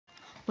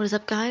What is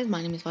up, guys?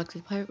 My name is Foxy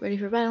the Pirate, ready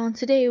for battle, and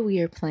today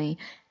we are playing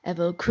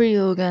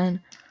EvoCreo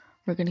again.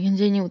 We're going to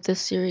continue with this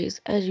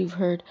series. As you've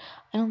heard,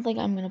 I don't think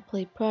I'm going to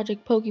play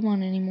Project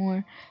Pokemon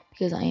anymore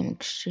because I am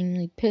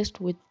extremely pissed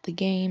with the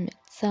game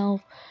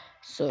itself.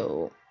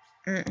 So,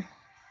 I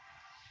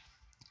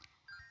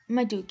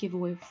might do a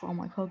giveaway for all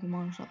my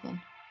Pokemon or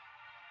something.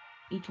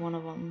 Each one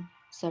of them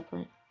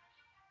separate.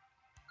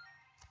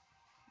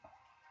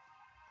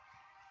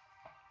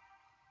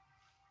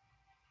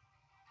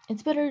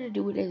 It's better to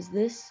do it as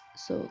this,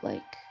 so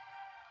like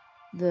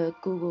the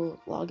Google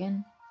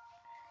login.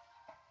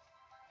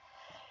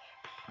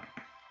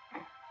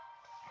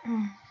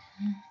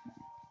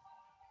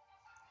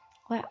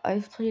 Wow,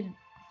 I've played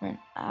for an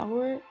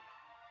hour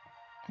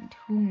and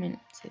 2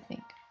 minutes, I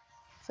think.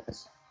 It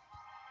says.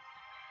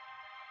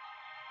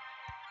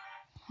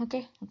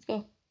 Okay, let's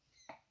go.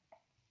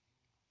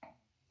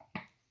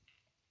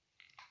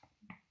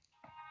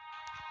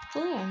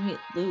 Hopefully I meet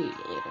Louie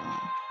later on.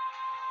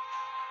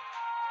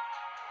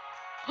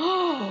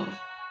 Oh!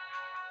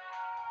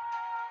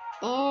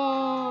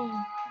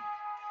 Oh!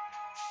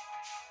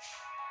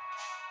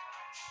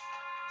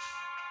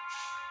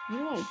 Where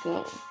do I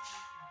go?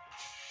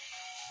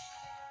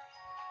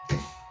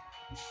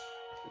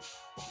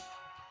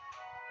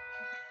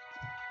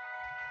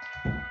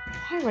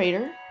 Hi,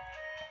 Raider.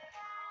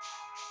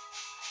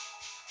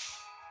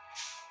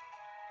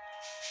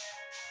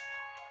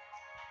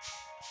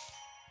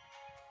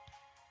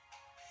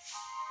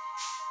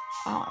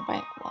 Oh,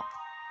 right. Well,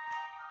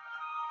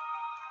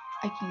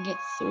 I can get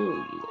through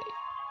you.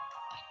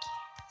 I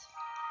can't.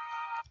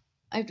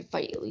 I have to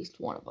fight at least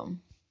one of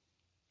them.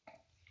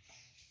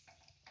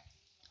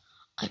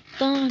 I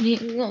thought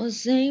it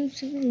was safe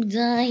to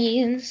die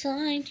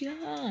inside your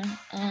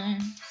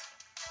arms.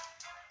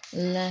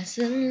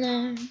 Lesson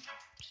learned.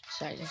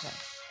 Sorry.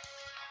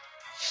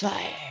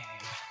 Fire.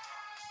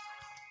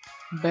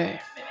 Burn.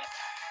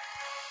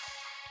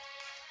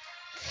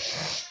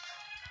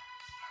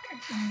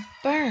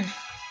 Burn.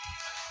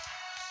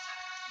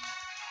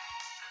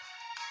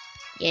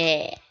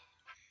 Yeah.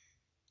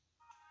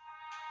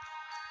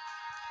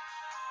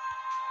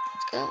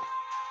 Let's go.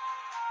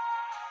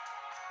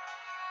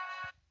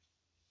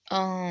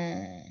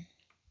 Oh.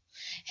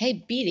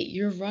 Hey, beat it.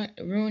 You're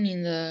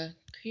ruining the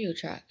Creo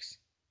tracks.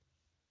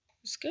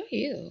 Screw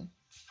you.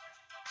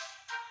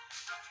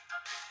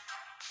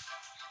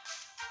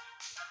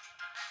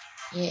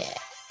 Yeah.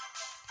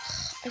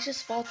 I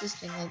just fought this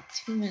thing like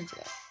 2 minutes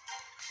ago.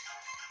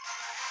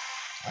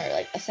 Or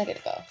like a second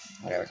ago.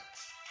 Whatever.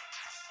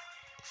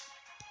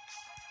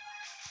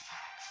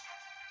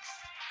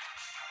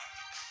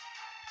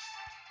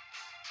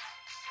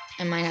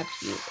 I might have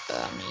to use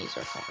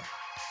our cover.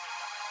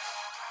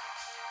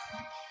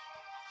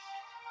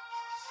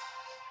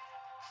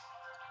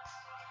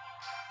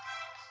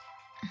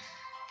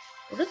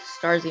 What do the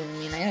stars even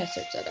mean? I gotta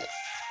search that up.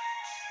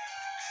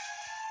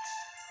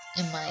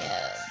 In my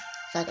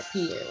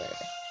encyclopedia or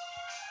whatever.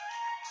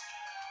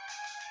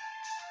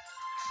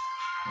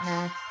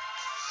 No.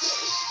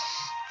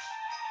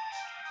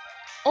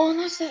 Oh, and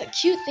that's that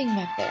cute thing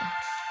back there.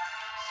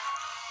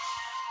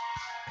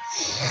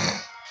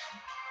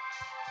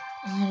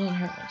 Oh, it didn't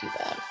hurt me too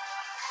bad.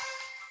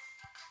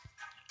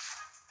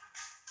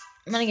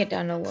 I'm gonna get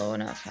down to low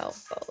enough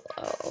health.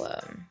 I'll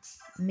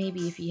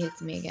maybe if he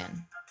hits me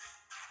again,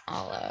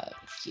 I'll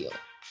heal.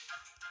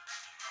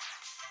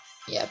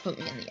 Yeah, put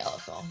me in the yellow,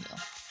 so I'll heal.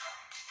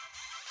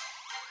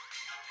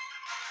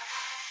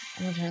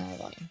 I'm gonna turn on the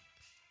volume.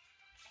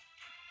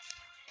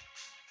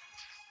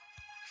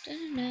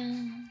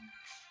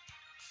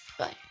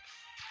 Fire.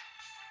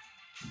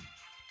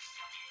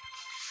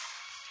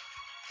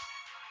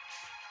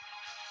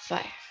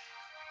 Fire.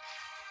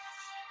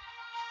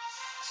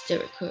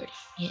 Still recording,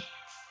 yeah.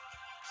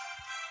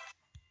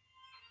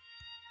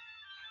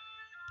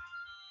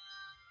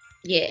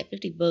 Yeah,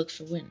 $50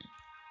 for winning.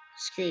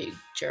 Screw you,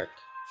 jerk.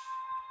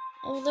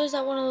 Oh, there's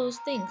that one of those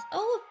things.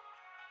 Oh, look.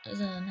 There's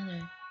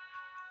another.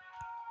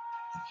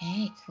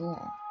 Okay,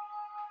 cool.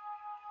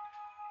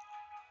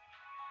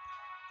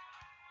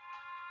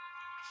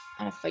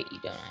 I gotta fight you,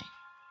 don't I?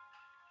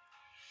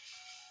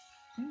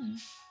 Oh.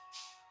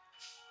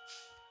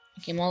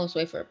 I came all this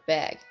way for a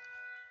bag.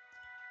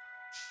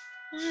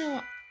 Why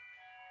do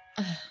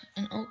I...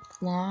 an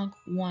oak log?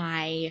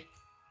 Why?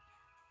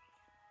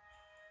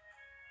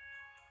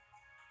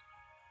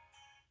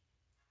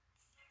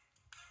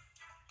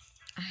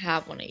 I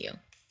have one of you.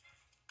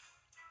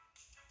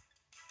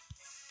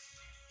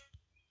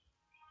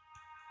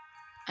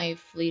 I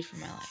flee for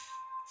my life.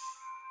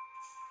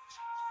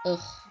 Ugh,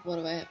 what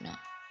do I have now?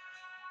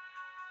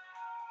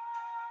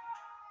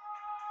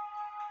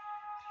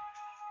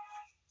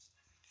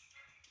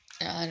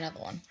 Another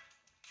one.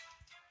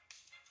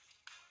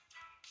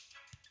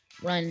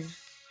 Run.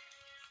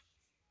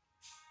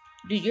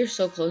 Dude, you're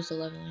so close to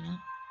leveling up.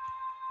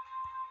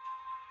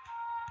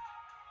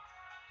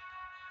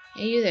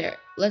 Hey, you there.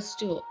 Let's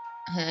do it.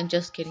 I'm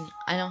just kidding.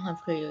 I don't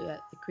have Creo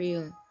yet. The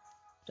Creo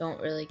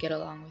don't really get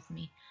along with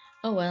me.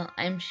 Oh well,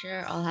 I'm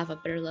sure I'll have a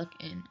better luck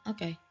in.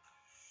 Okay.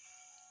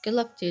 Good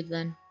luck, dude,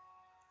 then.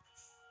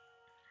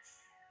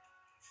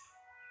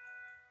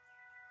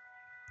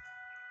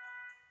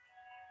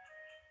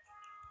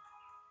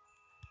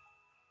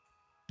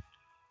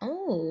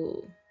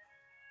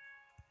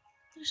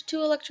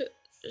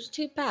 There's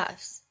two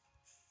paths.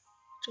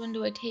 Which one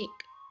do I take?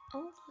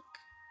 Oh,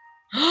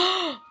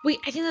 look. Wait,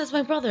 I think that's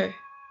my brother.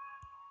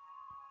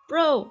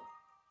 Bro.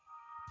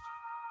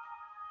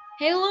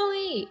 Hey,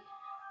 Louie.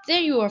 There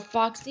you are,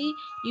 Foxy.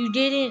 You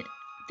didn't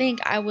think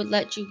I would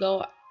let you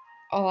go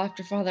all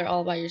after father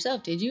all by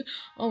yourself, did you?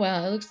 Oh,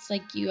 well, it looks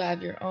like you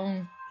have your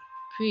own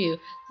crew.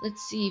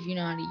 Let's see if you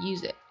know how to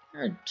use it.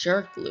 You're a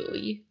jerk,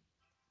 Louie.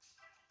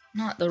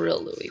 Not the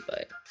real Louie,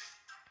 but...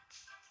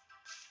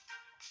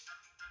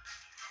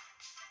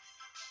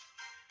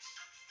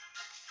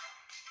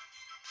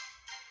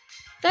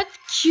 That's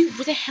cute.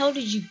 Where the hell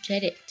did you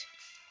get it?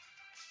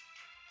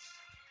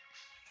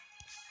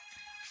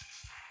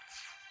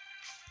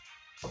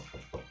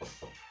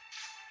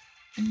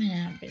 I may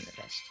not have been the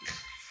best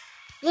use.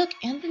 Look,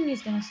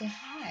 Anthony's gonna say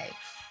hi.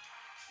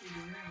 You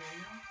doing a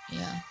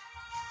video? Yeah.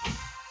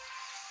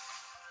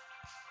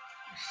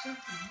 You're so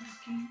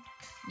lucky.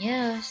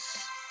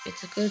 Yes.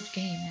 It's a good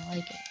game. I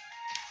like it.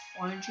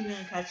 Why aren't you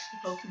gonna catch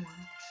the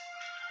Pokemon?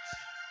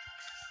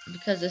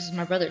 Because this is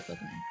my brother's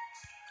Pokemon.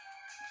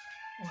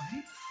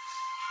 What?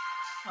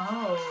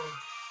 Oh.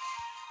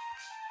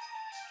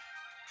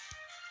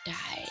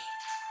 Die.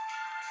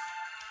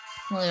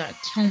 Well, you're gonna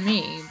kill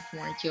me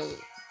before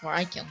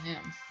I kill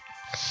him.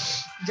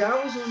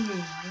 That was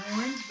only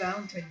when's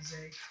Valentine's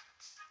Day?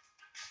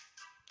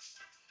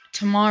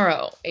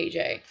 Tomorrow,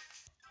 AJ.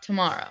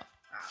 Tomorrow.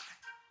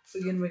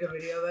 We gonna make a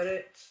video about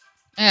it?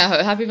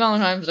 Yeah, happy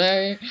Valentine's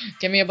Day.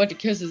 Give me a bunch of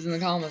kisses in the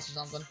comments or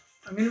something.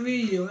 I'm gonna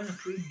be doing a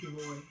free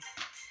giveaway.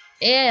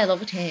 Yeah,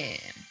 level 10.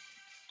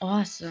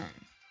 Awesome.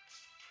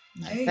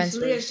 My Hey, fence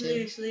rose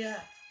too.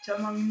 Celia. Tell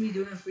Mom I'm gonna be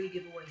doing a free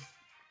giveaway.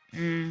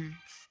 And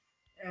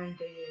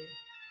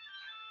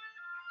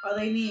all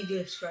they need to do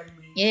is friend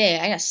me.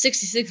 Yeah, I got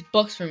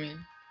 $66 from you.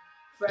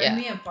 Friend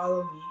me and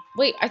follow me.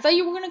 Wait, I thought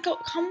you were gonna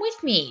come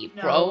with me,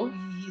 bro. No,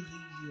 he leaves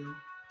you.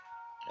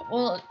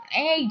 Well,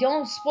 hey,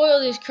 don't spoil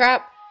this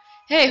crap.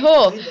 Hey,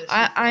 ho,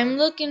 I'm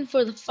looking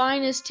for the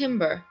finest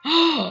timber.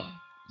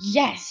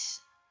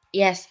 Yes.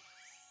 Yes.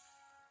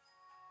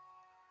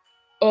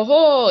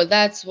 Oh,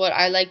 that's what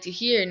I like to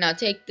hear. Now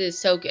take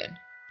this token.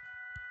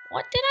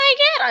 What did I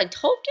get? A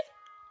token?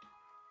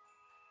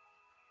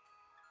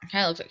 It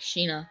kind of looks like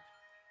Sheena,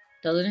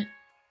 doesn't it?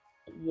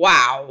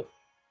 Wow.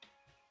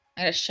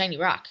 I got a shiny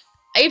rock.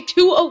 I have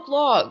 2 oak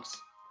logs.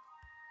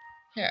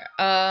 Here,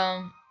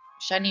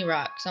 shiny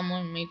rock.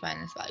 Someone may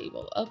find this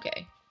valuable.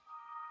 Okay.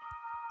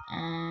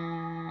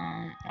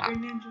 Wow.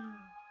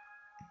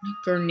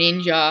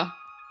 Greninja.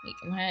 Wait,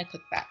 when did I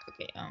click back?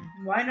 Okay,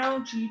 Why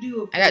don't you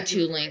do a I got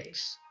 2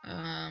 links.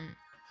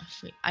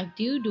 I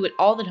do it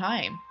all the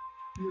time.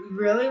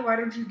 Really? Why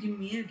don't you give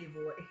me a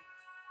giveaway?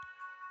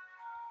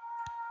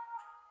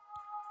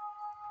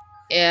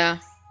 Yeah.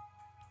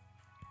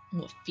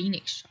 Oh, a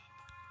Phoenix shop.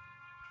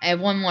 I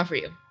have one more for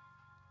you.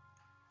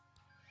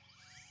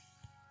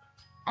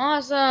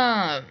 Awesome.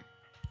 I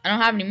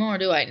don't have any more,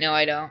 do I? No,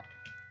 I don't.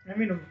 I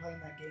remember playing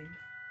that game.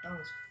 That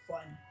was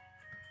fun.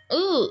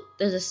 Ooh,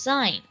 there's a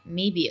sign.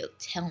 Maybe it'll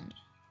tell me.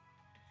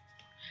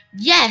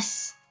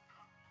 Yes!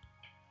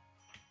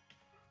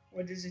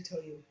 What does it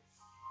tell you?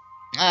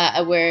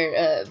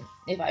 Where,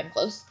 if I'm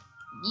close.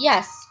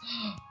 Yes!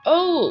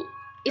 Oh!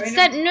 It's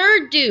that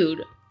nerd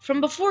dude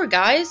from before,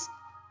 guys.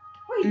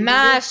 Wait,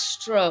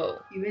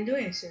 Mastro. You've been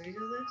doing a series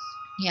of this?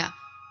 Yeah.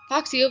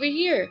 Foxy, over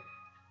here.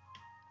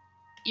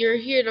 You're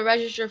here to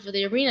register for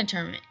the arena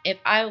tournament. If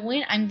I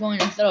win, I'm going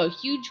to throw a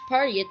huge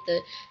party at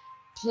the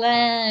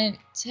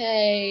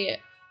Plante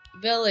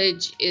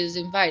Village is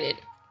invited.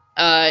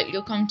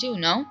 You'll come too,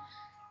 no?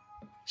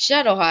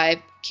 Shadow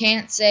Hive.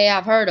 Can't say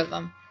I've heard of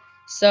them.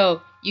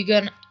 So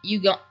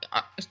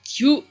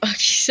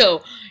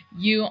so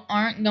you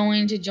aren't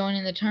going to join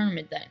in the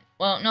tournament then?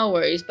 Well, no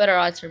worries. Better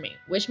odds for me.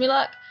 Wish me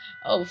luck.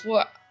 Oh,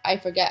 before I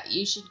forget,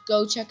 you should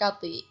go check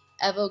out the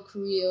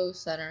EvoCreo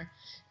Center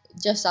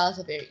just south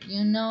of here.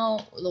 You know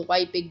the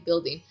white big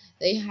building.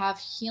 They have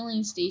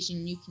healing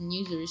station you can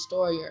use to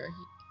restore your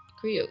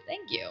Creo.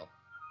 Thank you.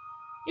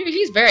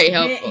 He's very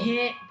helpful.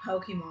 Hit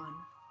Pokemon.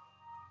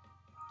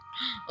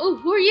 Oh,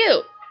 who are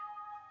you?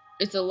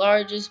 It's the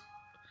Largo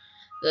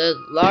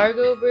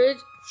Bridge.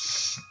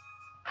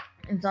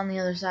 It's on the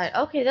other side.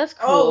 Okay, that's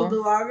cool. Oh, the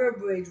Largo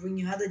Bridge. When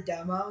you had the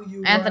demo,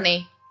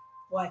 Anthony.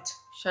 What?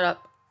 Shut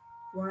up.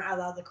 You weren't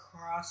allowed to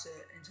cross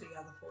it until you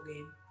had the full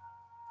game.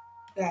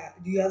 Yeah,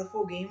 do you have the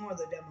full game or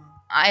the demo?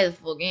 I have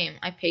the full game.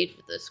 I paid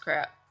for this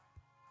crap.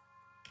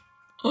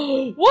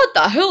 Oh, what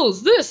the hell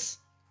is this?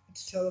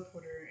 It's a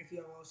teleporter if you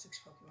have all 6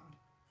 Pokemon.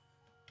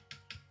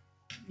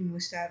 You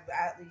must have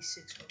at least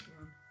 6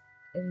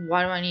 Pokemon.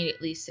 Why do I need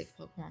at least 6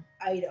 Pokemon?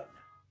 I don't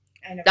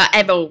know. The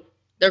Evo.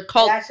 They're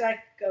called... That's like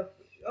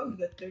you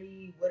got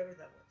 30, whatever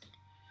that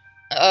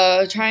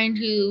was. Trying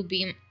to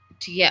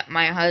get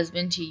my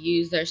husband to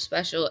use their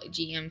special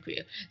GM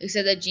Creo. They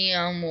said that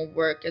GM will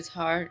work as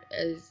hard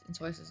as and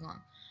twice as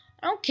long.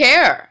 I don't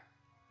care.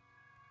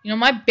 You know,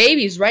 my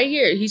baby's right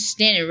here. He's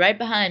standing right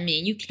behind me,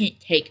 and you can't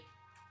take it.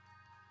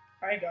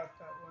 I got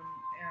that one,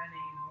 and I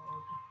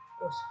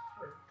evolved.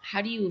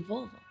 How do you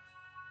evolve them?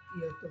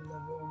 You have to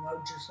level them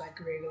up just like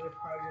regular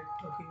Project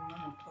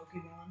Pokemon or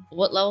Pokemon.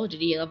 What level did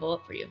he level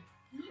up for you?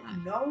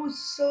 No, it was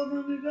so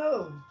long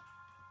ago.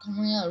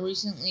 Korea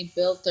recently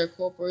built their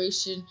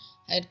corporation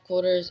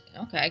headquarters.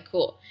 Okay,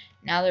 cool.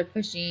 Now they're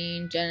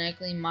pushing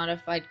genetically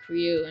modified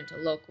Creo into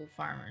local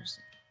farmers.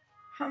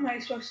 How am I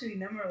supposed to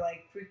remember,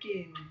 like,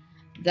 freaking...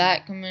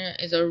 That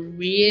community is a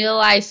real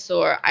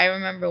eyesore. I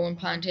remember when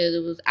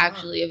Plantasia was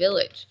actually a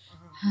village.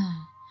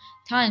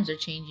 Times are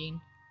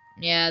changing.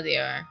 Yeah, they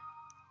are.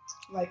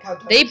 Like how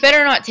they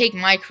better not take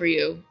my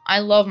Creo. I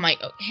love my...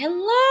 Oh,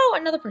 hello,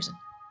 another person.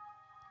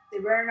 They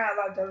better not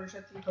allow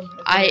Dogecoin to become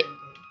president.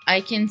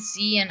 I can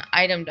see an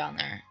item down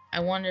there.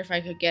 I wonder if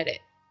I could get it.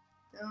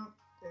 No,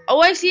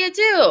 oh, I see it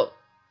too.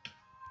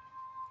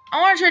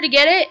 I want to try to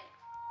get it.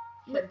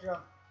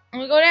 Jump. Let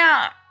me go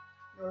down.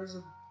 There's a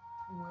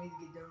way to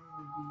get down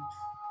on the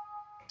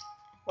beach.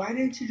 Why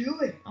didn't you do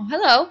it? Oh,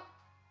 hello.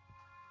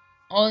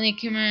 Only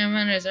community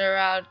members are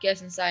allowed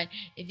guests inside.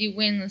 If you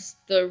win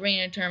the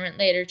arena tournament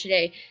later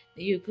today,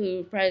 you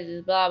include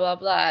prizes, blah, blah,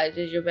 blah.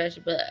 Does your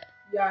best, blah.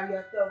 Yeah, you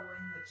have to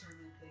win the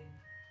tournament thing.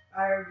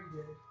 I already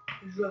did.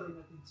 There's really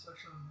nothing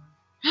special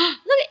in there.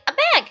 Look, a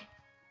bag!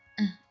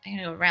 I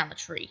gotta go around the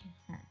tree.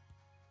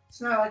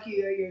 It's not like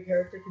your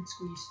character can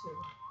squeeze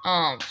through.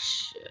 Oh,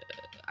 shit.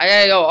 I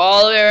gotta go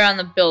all the way around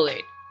the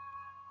building.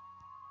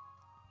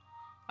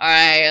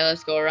 Alright,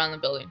 let's go around the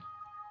building.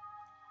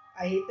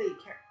 I hate that you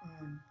can't...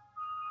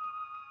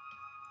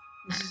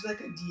 this is like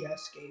a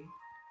DS game.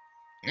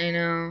 I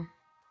know.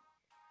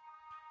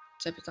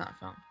 Except it's not a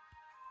phone.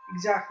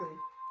 Exactly.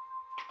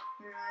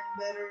 Run,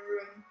 better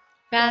run.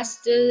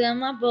 Faster than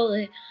my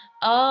bullet.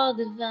 All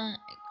the fun.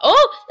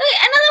 Oh, look,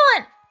 another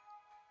one!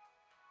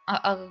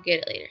 I'll go get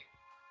it later.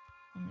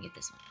 I'm gonna get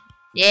this one.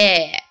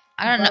 Yeah.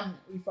 I don't know.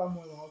 We found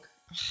more log.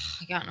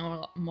 I got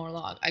no more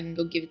log. I can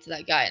go give it to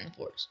that guy in the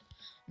forest.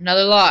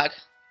 Another log.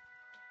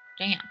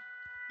 Damn.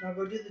 Now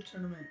go do the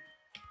tournament.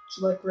 It's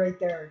like right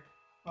there.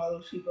 All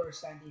those people are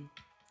standing.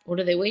 What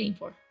are they waiting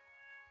for?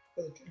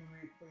 For the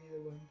tournament for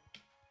you to win.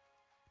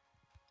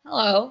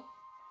 Hello.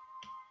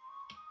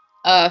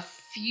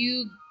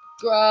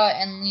 Fugra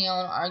and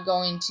Leon are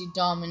going to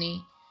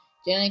dominate.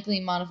 Genetically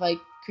modified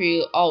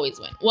crew always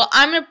win. Well,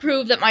 I'm gonna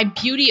prove that my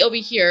beauty over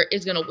here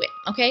is gonna win.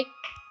 Okay.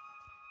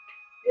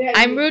 Yeah,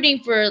 I'm rooting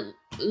for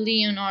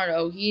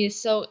Leonardo. He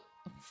is so...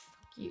 Oh,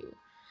 fuck you.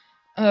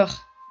 Ugh.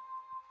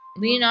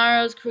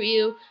 Leonardo's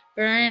crew,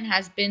 Burn,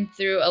 has been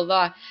through a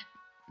lot.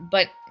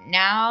 But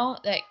now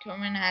that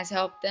Kerman has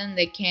helped them,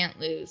 they can't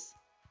lose.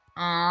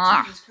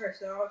 Jesus Christ,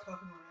 they're all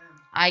talking about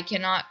him. I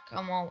cannot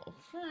come on.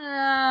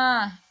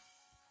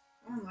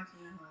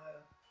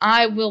 I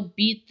I will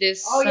beat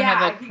this son of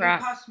a crap.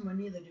 It costs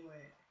money to do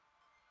it.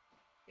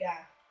 Yeah.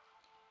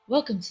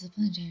 Welcome to the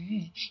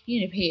planetary. You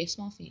need to pay a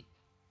small fee.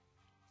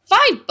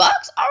 $5?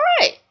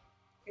 Alright.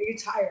 It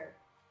gets higher.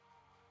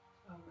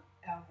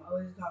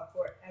 Always got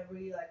for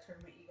every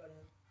tournament you go to.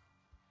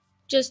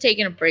 Just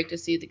taking a break to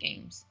see the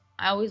games.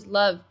 I always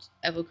loved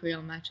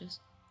EvoCreo matches.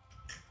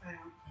 I know.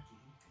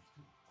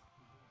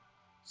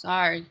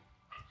 Sorry.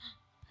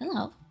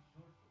 Hello.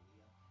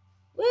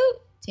 Woo!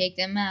 Take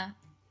them out.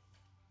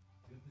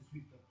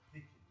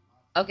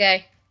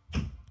 Okay.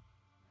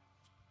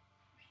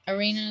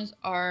 Arenas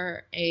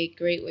are a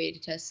great way to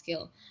test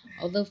skill.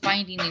 Although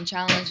finding and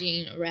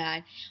challenging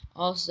Rad,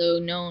 also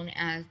known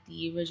as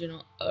the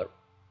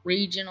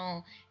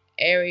regional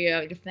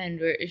area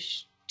defender,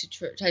 is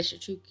to test your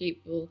true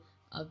capable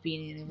of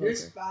being an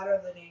evoker.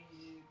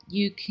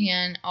 You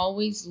can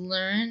always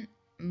learn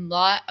a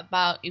lot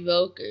about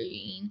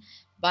evoking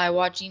by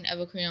watching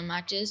EvoCreo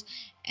matches,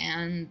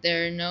 and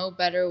there's no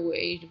better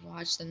way to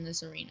watch than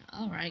this arena.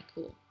 Alright,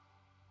 cool.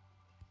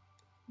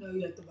 No,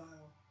 you have to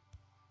battle.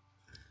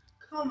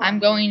 Come on. I'm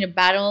going to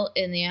battle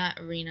in the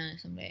arena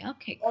someday.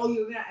 Okay. Oh,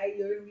 you're gonna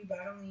be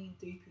battling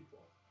 3 people.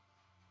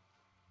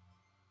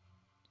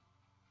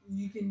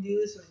 You can do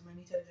this as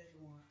many times as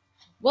you want.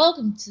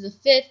 Welcome to the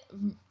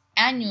 5th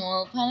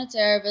annual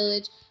Planetary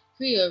Village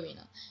Creo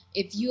Arena.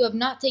 If you have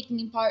not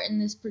taken part in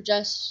this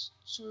freaking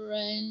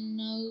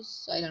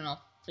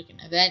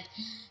event,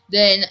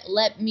 then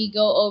let me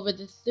go over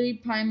the 3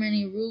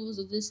 primary rules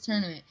of this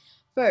tournament.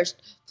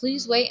 First,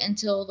 please wait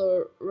until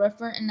the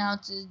referee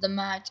announces the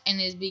match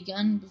and is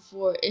begun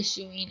before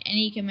issuing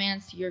any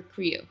commands to your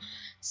Creo.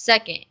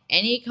 Second,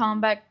 any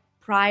combat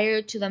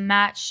prior to the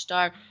match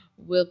start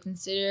will be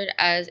considered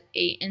as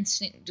an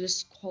instant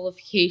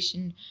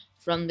disqualification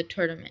from the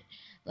tournament.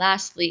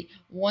 Lastly,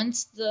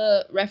 once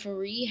the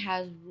referee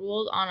has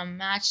ruled on a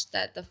match,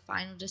 that the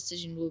final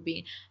decision will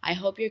be. I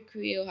hope your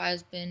Creo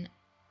has been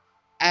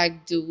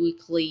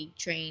adequately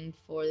trained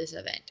for this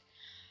event.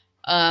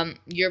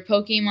 Your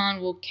Pokemon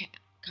will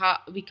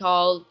be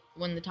called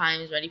when the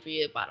time is ready for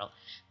you to battle.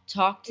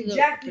 Talk to the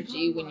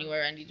referee when you are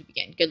ready to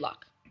begin. Good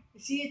luck.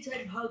 See, it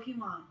said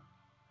Pokemon.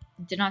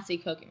 I did not say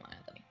Pokemon,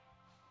 Anthony.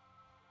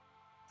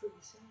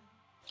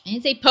 I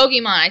didn't say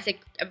Pokemon. I said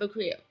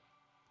EvoCreo.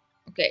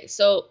 Okay,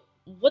 so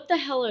what the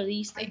hell are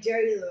these things? I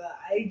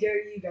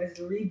dare you guys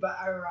to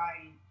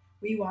rewind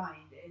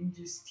and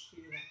just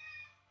hear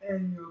that.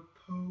 And your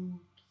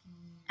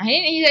I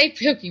didn't say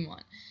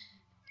Pokemon.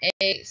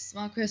 A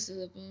small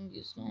crystal of boom,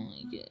 you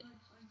only get.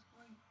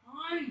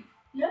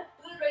 Yep,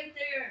 good right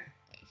there.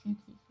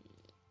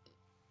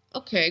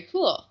 Okay,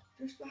 cool.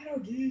 There's battle,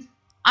 dude.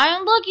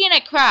 I'm looking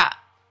at crap.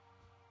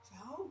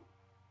 So?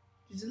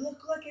 Does it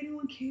look like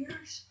anyone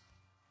cares?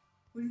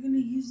 What are you gonna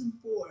use them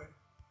for?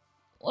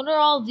 What are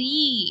all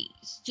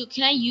these?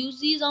 Can I use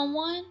these on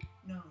one?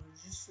 No,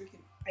 it's just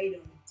freaking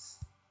items.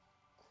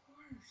 Of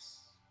course.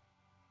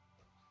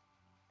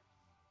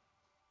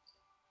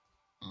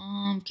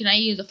 Can I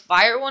use a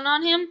fire one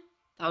on him?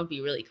 That would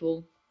be really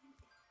cool.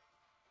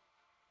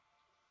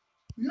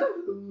 No,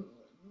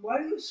 why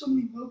do you have so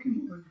many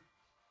Pokemon?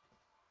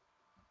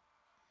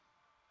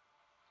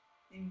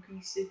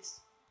 Increase its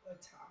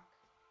attack.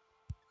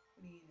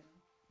 What do you know?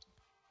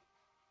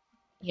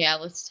 Yeah,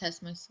 let's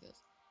test my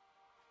skills.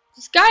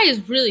 This guy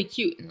is really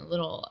cute in the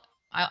little.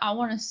 I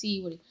want to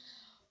see what he.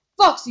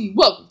 Foxy,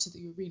 welcome to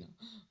the arena.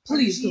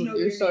 Please go to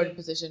your starting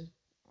position.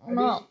 Oh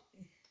no.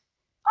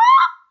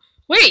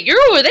 Wait, you're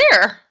over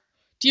there.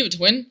 Do you have a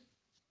twin?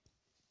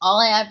 All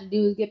I have to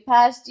do is get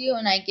past you,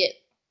 and I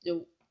get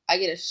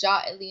a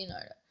shot at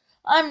Leonardo.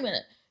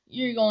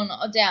 You're going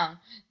down.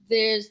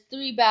 There's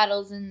 3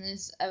 battles in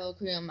this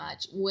EvoCreo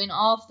match. Win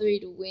all 3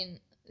 to win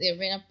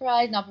a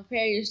prize. Now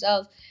prepare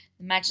yourselves.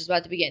 The match is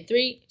about to begin.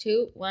 3,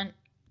 2, 1.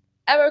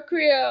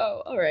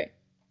 EvoCreo. All right.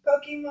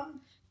 Pokemon.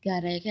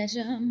 Gotta catch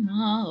 'em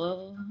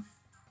all.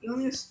 He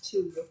only has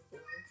 2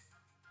 before.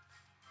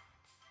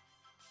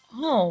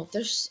 Oh,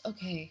 there's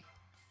okay.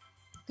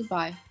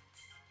 Goodbye.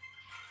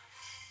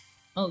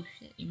 Oh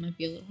shit, you might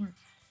be a little hard.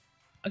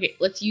 Okay,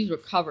 let's use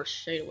recover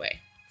straight away.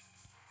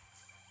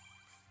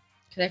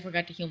 Because I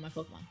forgot to heal my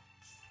Pokemon.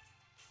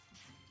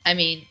 I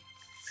mean,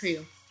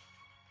 Creo.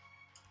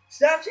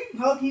 Stop saying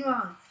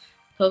Pokemon.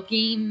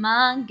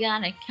 Pokemon,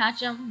 gotta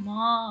catch 'em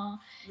all.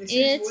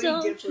 It's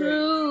so different.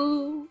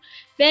 true.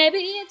 Baby,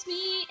 it's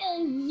me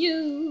and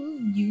you.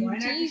 You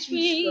teach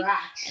me,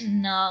 Scratch?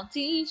 and I'll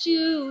teach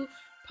you.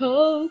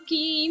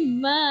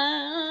 Pokemon,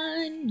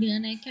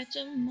 gonna catch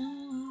 'em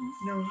all.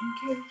 No one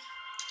cares.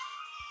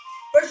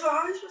 First of all, how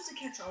are you supposed to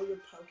catch all your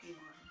Pokemon?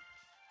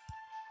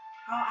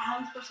 How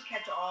are you supposed to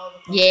catch all the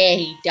Pokemon? Yeah,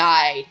 he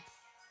died.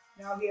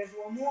 Now he has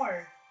one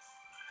more.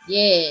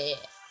 Yeah.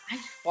 I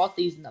fought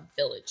these in the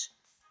village.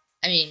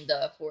 I mean,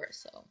 the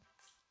forest, so.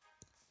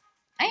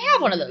 I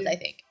have one of those, I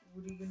think.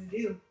 What are you gonna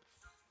do?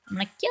 I'm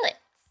gonna kill it.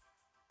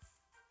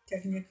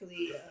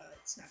 Technically,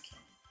 it's not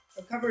killing.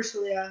 Recover,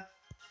 Celia.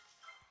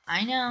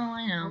 I know.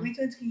 How many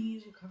times can you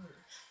use recover?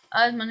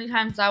 As many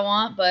times as I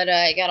want, but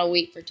I gotta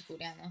wait for it to cool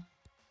down, though.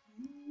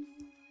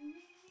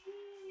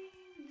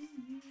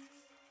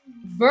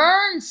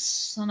 Burn,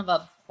 son of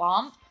a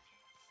bump.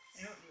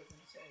 I don't know what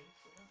I'm saying,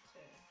 so don't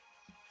say it.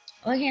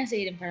 Well, I can't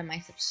say it in front of my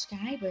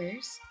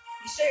subscribers.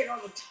 You say it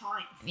all the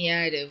time.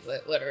 Yeah, I do,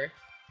 but whatever.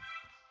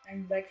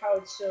 And like how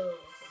it's so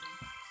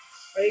funny.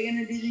 Are you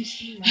gonna do these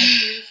 2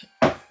 matches?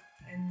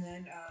 And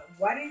then,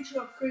 why didn't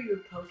you upgrade your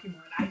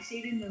Pokemon? I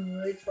stayed in the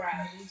village for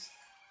at least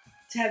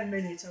 10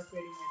 minutes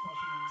upgrading my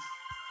Pokemon.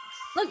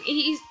 Look,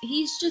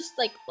 he's just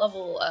like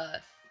level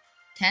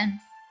 10.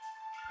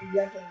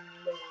 Exactly.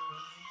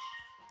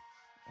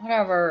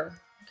 Whatever.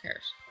 Who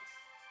cares?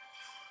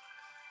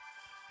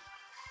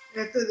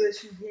 After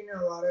this, you're getting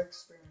a lot of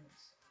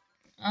experience.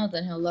 Oh,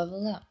 then he'll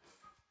level up.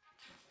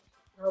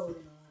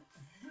 Probably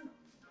not.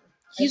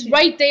 He's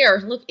right there.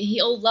 Look,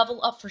 he'll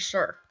level up for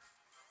sure.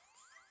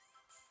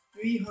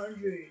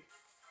 300.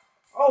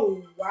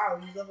 Oh, wow.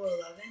 He's level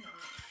 11? I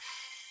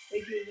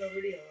think he was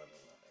already a level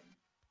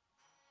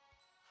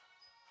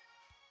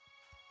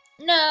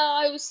 11. No,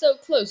 I was so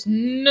close.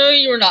 No,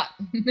 you were not.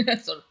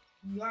 So,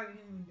 You haven't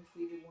even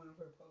defeated one of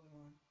her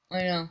Pokemon.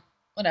 I know.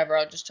 Whatever,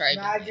 I'll just try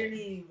again. Imagine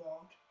he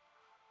evolved.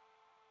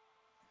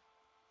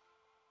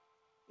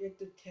 You have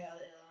to tell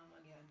him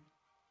again.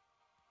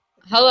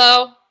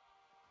 Hello?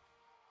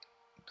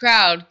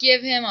 Crowd,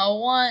 give him a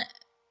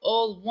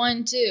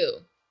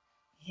 1-2.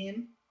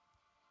 Him?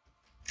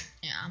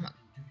 Yeah, I'm a...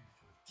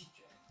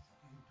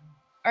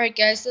 Alright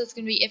guys, so that's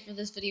going to be it for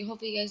this video.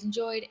 Hopefully you guys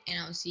enjoyed, and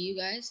I'll see you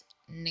guys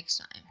next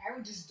time. I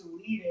would just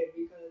delete it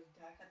because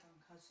I got them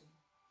cussing.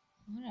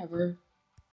 Whatever.